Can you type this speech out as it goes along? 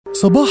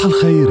صباح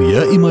الخير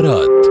يا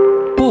إمارات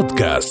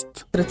بودكاست.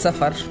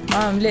 سفر ما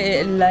عم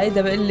لاقي الا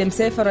هيدا بقول لي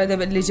مسافر، هيدا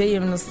بقول لي جاي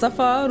من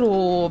السفر.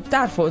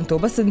 وبتعرفوا انتم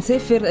بس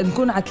نسافر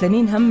نكون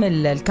عتلانين هم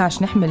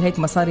الكاش، نحمل هيك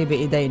مصاري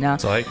بايدينا.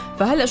 صحيح.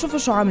 فهلا شوفوا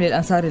شو عامل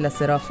الانصاري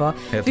للصرافه،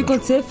 فيكم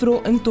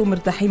تسافروا انتم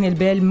مرتاحين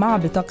البال مع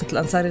بطاقه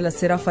الانصاري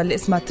للصرافه اللي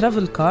اسمها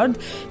ترافل كارد.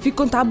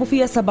 فيكم تعبوا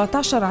فيها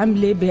 17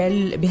 عمله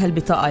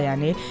بهالبطاقه،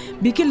 يعني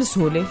بكل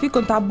سهوله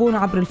فيكم تعبون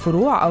عبر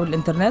الفروع او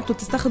الانترنت،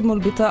 وتستخدموا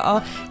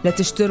البطاقه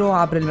لتشتروا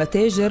عبر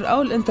المتاجر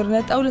او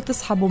الانترنت او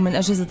لتسحبوا من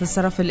اجهزه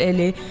الصرف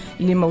الآلي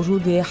اللي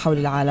موجودة حول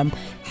العالم.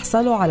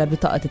 حصلوا على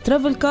بطاقة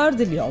ترافل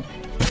كارد اليوم.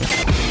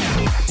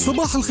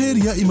 صباح الخير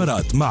يا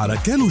إمارات مع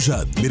ركال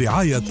وجاد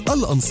برعاية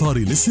الأنصاري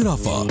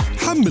للصرافة.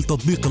 حمل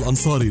تطبيق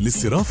الأنصاري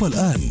للصرافة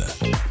الآن.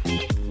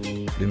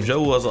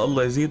 المجوز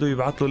الله يزيده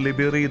يبعث له اللي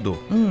بيريده.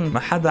 ما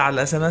حدا على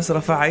الأسماس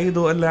رفع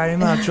ايده إلا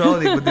عماد. شو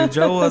قولي بدي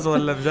يتجوز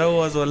ولا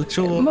مجوز ولا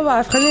شو؟ ما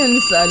بعرف، خلينا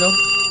نسأله.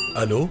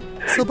 ألو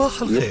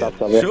صباح الخير.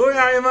 شو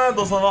يا عماد؟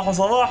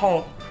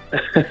 صباحه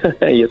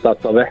يسعد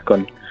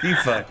صباحكم.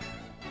 كيفك؟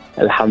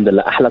 الحمد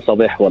لله، أحلى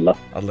صباح والله.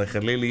 الله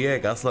يخلي لي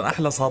إياك. أصلا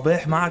أحلى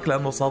صباح معك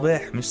لأنه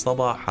صباح مش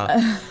صباحة.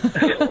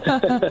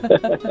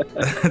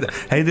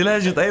 هيدي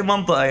لهجة أي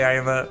منطقة يا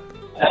عماد؟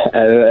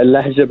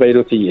 اللهجة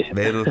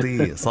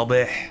بيروتية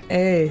صباح.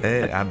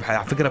 ايه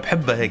على فكرة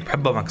بحبها هيك،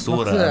 بحبها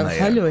مكسورة.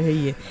 حلوة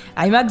هي.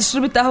 عماد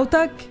شربت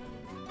قهوتك؟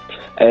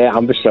 ايه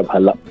عم بشرب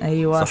هلا.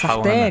 ايوه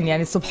صحتين،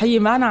 يعني الصبحية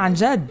معنا عن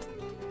جد.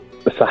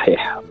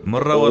 صحيح.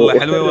 مرة ولا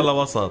حلوة ولا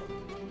وسط؟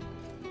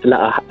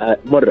 لا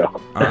مرة.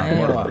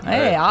 ايوه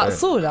ايه على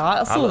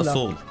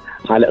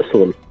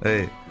أصول.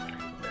 ايه.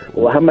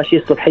 واهم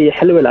شيء الصبحية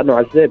حلوة لانه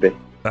عزابة.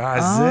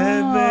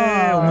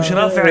 ومش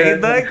رافع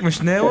ايدك،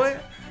 مش ناوي.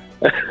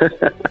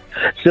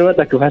 شو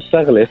بدك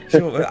بهالشغلة؟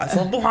 شو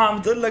صبوحة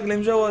عم تقول لك اللي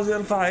مجوز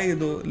يرفع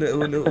ايده،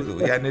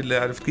 يعني اللي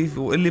عرفت كيف،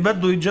 واللي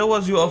بده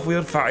يتجوز يقف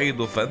ويرفع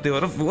ايده. فانت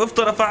وقفت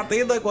رفعت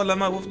ايدك ولا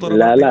ما وقفت؟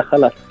 لا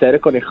خلص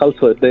تاركهم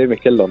يخلصوا قدامي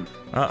كلهم.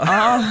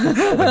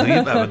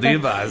 بده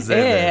يبقى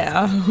عزابة.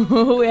 ايه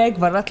هو هيك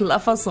برات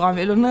القفص وعم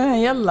يقولوا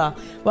يلا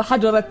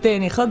واحد ورا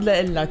الثاني خذ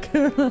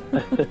لقلك.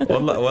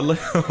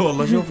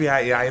 والله شوف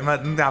يا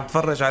عماد، انت عم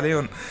تفرج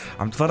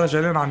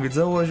عليهم عم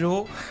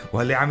يتزوجوا،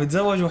 واللي عم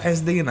يتزوجوا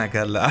حاسدينك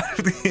هلا.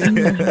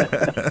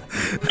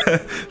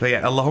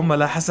 يعني اللهم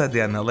لا حسد،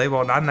 يعني الله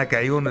يبعد عنك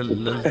عيون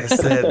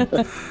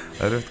الحساد.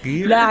 عرفت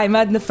كيف؟ لا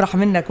عماد نفرح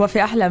منك،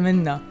 وفي احلى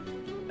منا،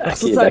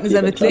 خصوصا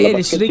اذا بتلاقي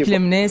الشريك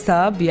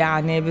المناسب،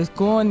 يعني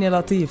بتكون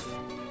لطيف.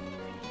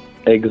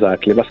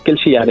 اكزاكتلي، بس كل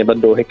شيء يعني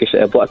بده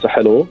هيك وقته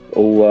حلو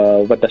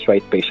وبده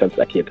شويه بيشنس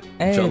اكيد.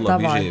 ان شاء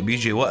الله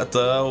بيجي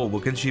وقتها،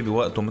 وكل شيء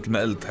بوقته مثل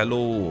ما قلت حلو،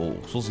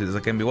 وخصوصا اذا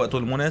كان بوقته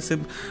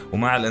المناسب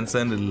ومع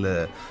الانسان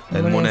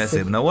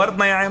المناسب.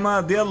 نورتنا يا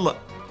عماد. يلا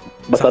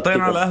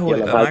ساعتين على القهوه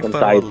انا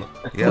اكثر والله.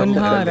 يا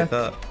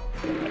نهارك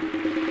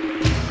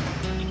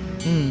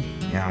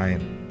يا عين.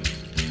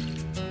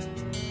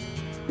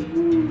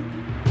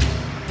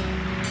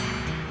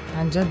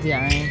 عن جد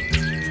يعني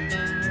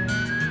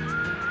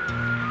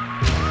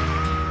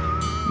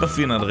ما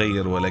فينا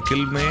نغير ولا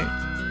كلمة،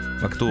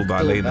 مكتوب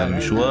علينا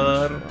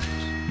المشوار.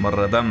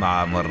 مرة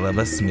دمعة، مرة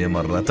بسمة،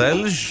 مرة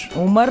تلج،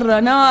 ومرة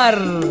نار.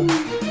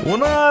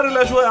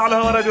 الأجواء على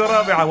هوا راديو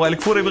الرابعة.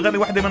 والكفوري بغني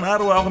واحدة من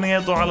أروع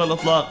أغنياته على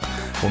الإطلاق،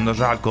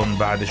 وبنرجع لكم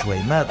بعد شوي.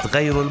 ما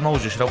تغيروا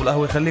الموجة، اشربوا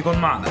القهوة،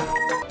 خليكم معنا.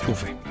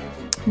 شوفي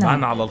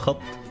معنا على الخط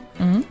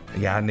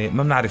يعني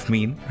ما بنعرف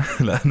مين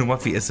لأنه ما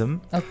في اسم.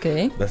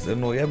 أوكي. بس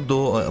إنه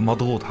يبدو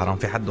مضغوط، حرام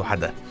في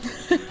حدا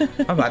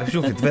ما بعرف.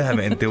 شوفي تفهم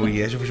أنت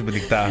وياه، شوفي شو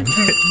بدك تعمل.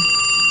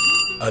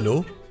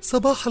 ألو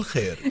صباح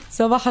الخير.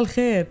 صباح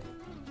الخير.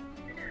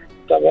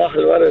 صباح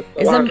الورد.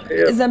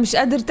 إذا مش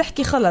قادر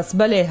تحكي خلص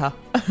بلاها.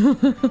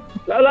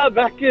 لا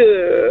بحكي،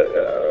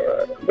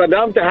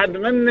 مدام تحد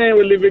مني،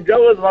 واللي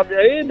بيتجوز ما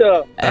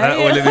بيعيده.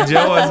 واللي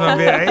بيتجوز ما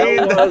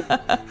بيعيده.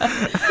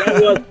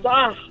 جوز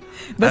صح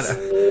بس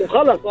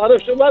خلص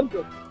عارف شو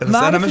بده. بس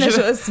أنا مش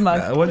شو اسمك.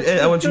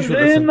 أول شيء شو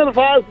الاسم؟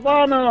 نرفع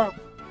اصبعنا.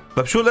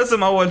 طب شو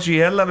الاسم أول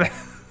شيء؟ هلا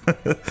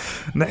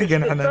نحكي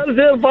نحن.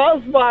 نرفع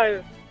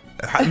اصبعي.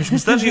 مش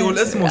مسترجي يقول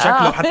اسمه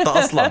شكله حتى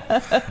أصلا.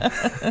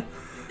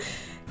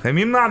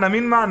 مين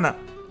معنا؟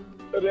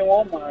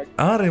 ريمو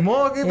معك.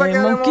 ريمو. كيفك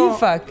يا ريمو؟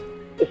 كيفك؟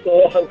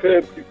 صباح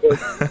الخير. كيفك؟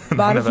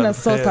 بعرفنا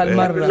الصوت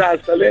هالمرة. بالله على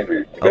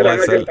السلامة.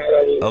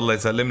 الله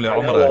يسلم لي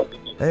عمرك.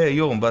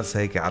 يوم بس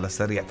هيك على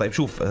السريع. طيب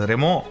شوف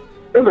ريمو،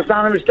 بس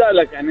أنا مشتاق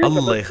لك يعني.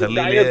 الله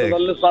يخلي لي إياك.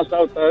 ضل نسمع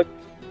صوتك.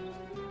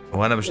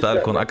 وانا مشتاق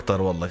لكم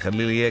اكثر والله.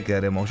 خلي لي اياك يا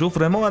ريمو. شوف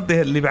ريمو، انت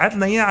اللي بعت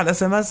لنا اياه على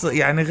الاس ام اس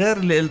يعني غير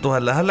اللي قلته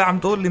هلا عم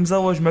تقول لي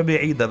مزوج ما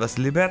بيعيدها، بس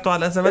اللي بعته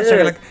على الاس ام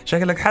اس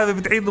شكلك حابب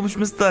تعيده، مش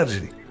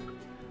مسترجي.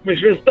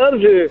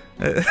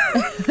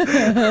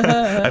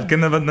 قال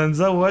كنا بدنا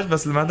نتزوج،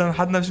 بس ما دام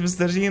حدنا مش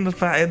مسترجيين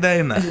نرفع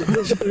ايدينا.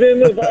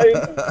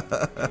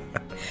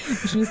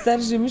 مش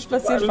مسترجي، مش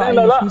بس يرفع،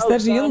 مش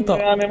مسترجي ينطق.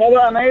 يعني ما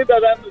بقى نعيدها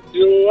لأن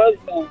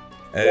تجوزنا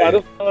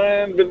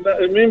وعرفنا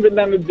مين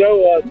بدنا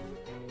نتجوز.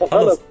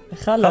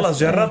 خلص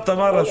جربتها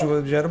مرة.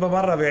 شو جربها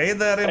مرة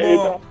بعيدة يا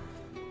ريمو؟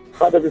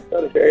 هذا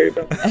بيسترخي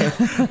أيضا.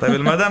 طيب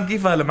المدام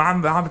كيفها لما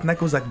عم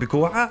بتنكزك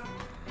بكوعة؟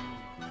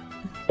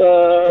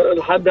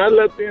 لحد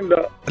هلا اثنين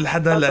لا.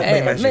 لحد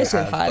هلا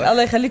ماشي الحال.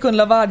 الله يخليكم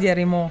لبعض يا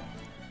ريمو.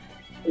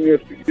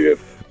 كثير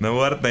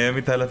نورتنا يا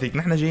ميت هلا فيك.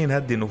 نحن جايين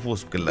نهدي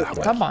نفوس بكل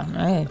الأحوال طبعا.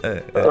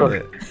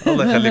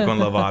 الله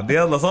يخليكم لبعض.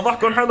 يلا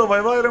صباحكم حلو.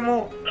 باي باي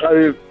ريمو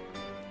حبيب.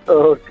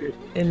 اوكي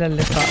إلى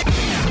اللقاء.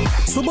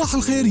 صباح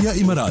الخير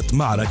يا إمارات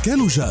مع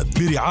ركال وجاد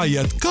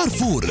برعاية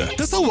كارفور.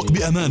 تسوق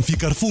بأمان في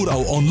كارفور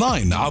أو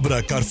أونلاين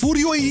عبر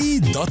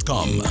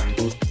carrefour.com.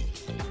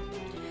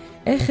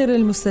 آخر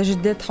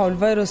المستجدات حول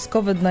فيروس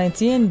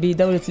كوفيد-19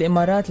 بدولة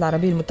الإمارات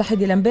العربية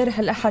المتحدة لامبارح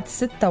الأحد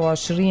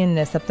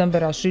 26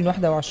 سبتمبر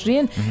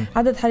 2021.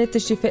 عدد حالات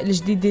الشفاء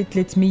الجديدة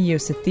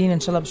 360 إن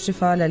شاء الله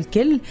بالشفاء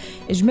للكل.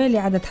 إجمالي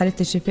عدد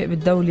حالات الشفاء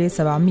بالدولة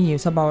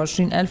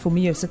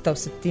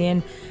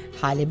 727,166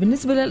 حالة.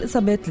 بالنسبة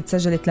للإصابات اللي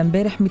تسجلت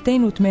لامبارح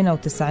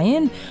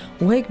 298،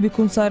 وهيك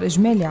بيكون صار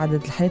إجمالي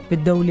عدد الحالات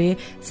بالدولة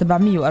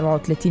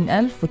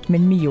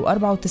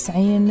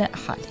 734,894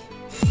 حالة.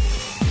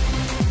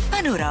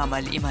 بانوراما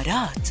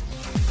الإمارات.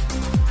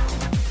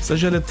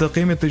 سجلت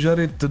قيمة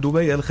تجارة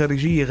دبي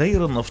الخارجية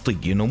غير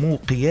النفطية نمو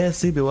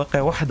قياسي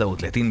بواقع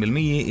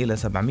 31% إلى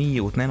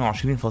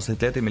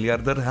 722.3 مليار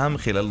درهم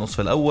خلال النصف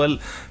الأول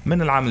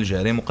من العام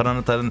الجاري،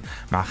 مقارنة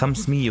مع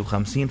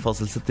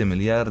 550.6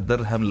 مليار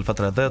درهم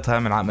للفترة ذاتها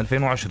من عام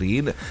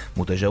 2020،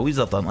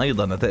 متجاوزة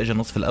أيضا نتائج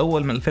النصف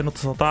الأول من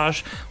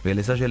 2019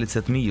 واللي سجلت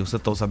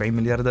 676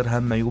 مليار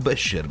درهم، ما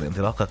يبشر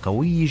بانطلاقة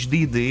قوية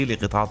جديدة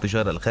لقطاع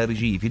التجارة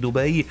الخارجية في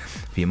دبي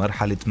في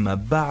مرحلة ما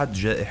بعد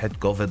جائحة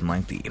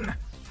كوفيد-19.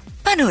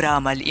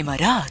 بانوراما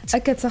الإمارات.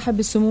 أكد صاحب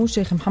السمو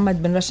الشيخ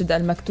محمد بن راشد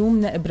آل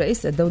مكتوم نائب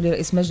رئيس الدولة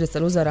رئيس مجلس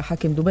الوزراء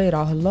حاكم دبي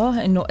رعاه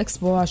الله أنه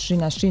إكسبو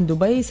 2020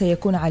 دبي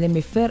سيكون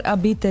علامة فارقة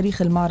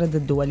بتاريخ المعرض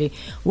الدولي.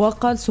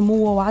 وقال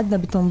سموه: وعدنا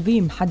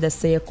بتنظيم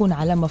حدث سيكون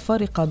علامة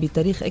فارقة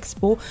بتاريخ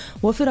إكسبو،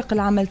 وفرق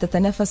العمل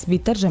تتنافس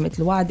بترجمة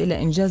الوعد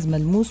إلى إنجاز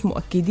ملموس،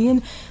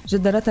 مؤكدين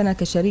جدارتنا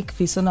كشريك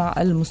في صنع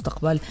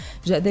المستقبل.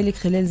 جاء ذلك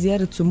خلال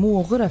زيارة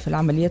سموه غرف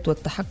العمليات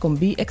والتحكم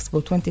بإكسبو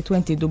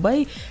 2020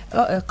 دبي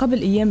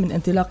قبل أيام من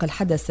انطلاق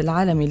الحدث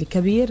العالمي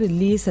الكبير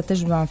اللي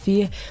ستجمع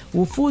فيه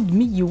وفود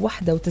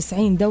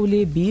 191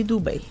 دولة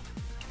بدبي.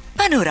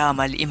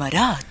 بانوراما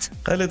الإمارات.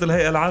 قالت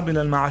الهيئة العامة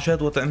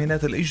للمعاشات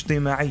والتأمينات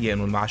الاجتماعية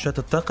أن المعاشات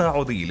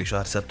التقاعدية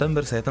لشهر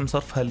سبتمبر سيتم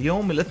صرفها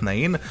اليوم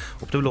الاثنين،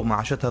 وبتبلغ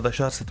معاشات هذا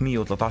الشهر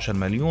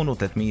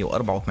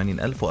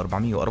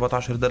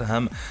 613,384,414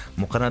 درهم،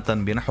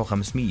 مقارنة بنحو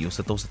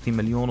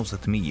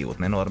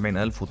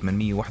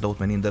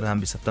 566,642,881 درهم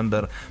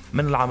بسبتمبر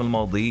من العام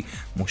الماضي،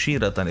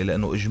 مشيرة إلى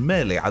أنه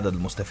إجمالي عدد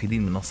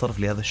المستفيدين من الصرف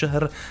لهذا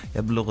الشهر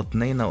يبلغ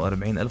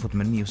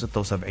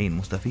 42,876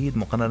 مستفيد،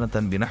 مقارنة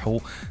بنحو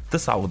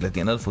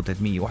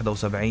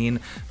 39,371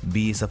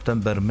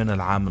 بسبتمبر من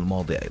العام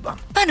الماضي أيضا.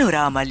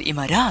 بانوراما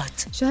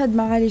الإمارات. شهد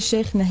معالي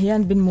الشيخ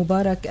نهيان بن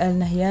مبارك آل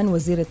نهيان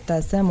وزير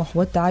التسامح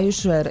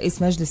والتعايش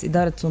رئيس مجلس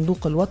إدارة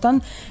صندوق الوطن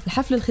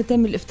الحفل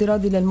الختامي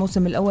الافتراضي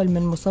للموسم الأول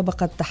من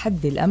مسابقة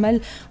تحدي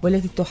الأمل،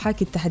 والتي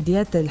تحاكي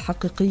التحديات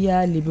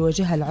الحقيقية اللي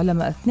بيواجهها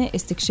العلماء أثناء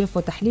استكشاف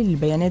وتحليل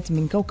البيانات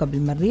من كوكب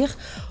المريخ.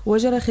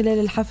 وجرى خلال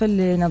الحفل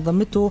اللي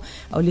نظمته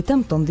أو اللي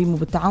تم تنظيمه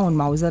بالتعاون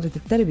مع وزارة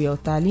التربية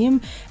والتعليم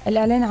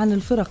الإعلان عن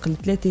الفرق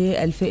الثلاثة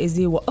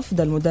الفائزة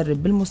وأفضل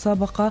مدرب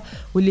بالمسابقة،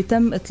 واللي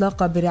تم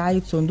إطلاقها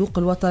برعاية صندوق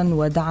الوطن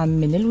ودعم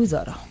من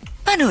الوزارة.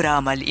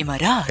 بانوراما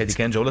الإمارات. هذه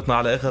كان جولتنا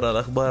على آخر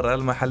الأخبار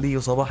المحلية،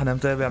 وصباحنا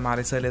متابع مع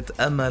رسالة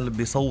أمل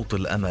بصوت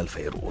الأمل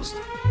فيروز.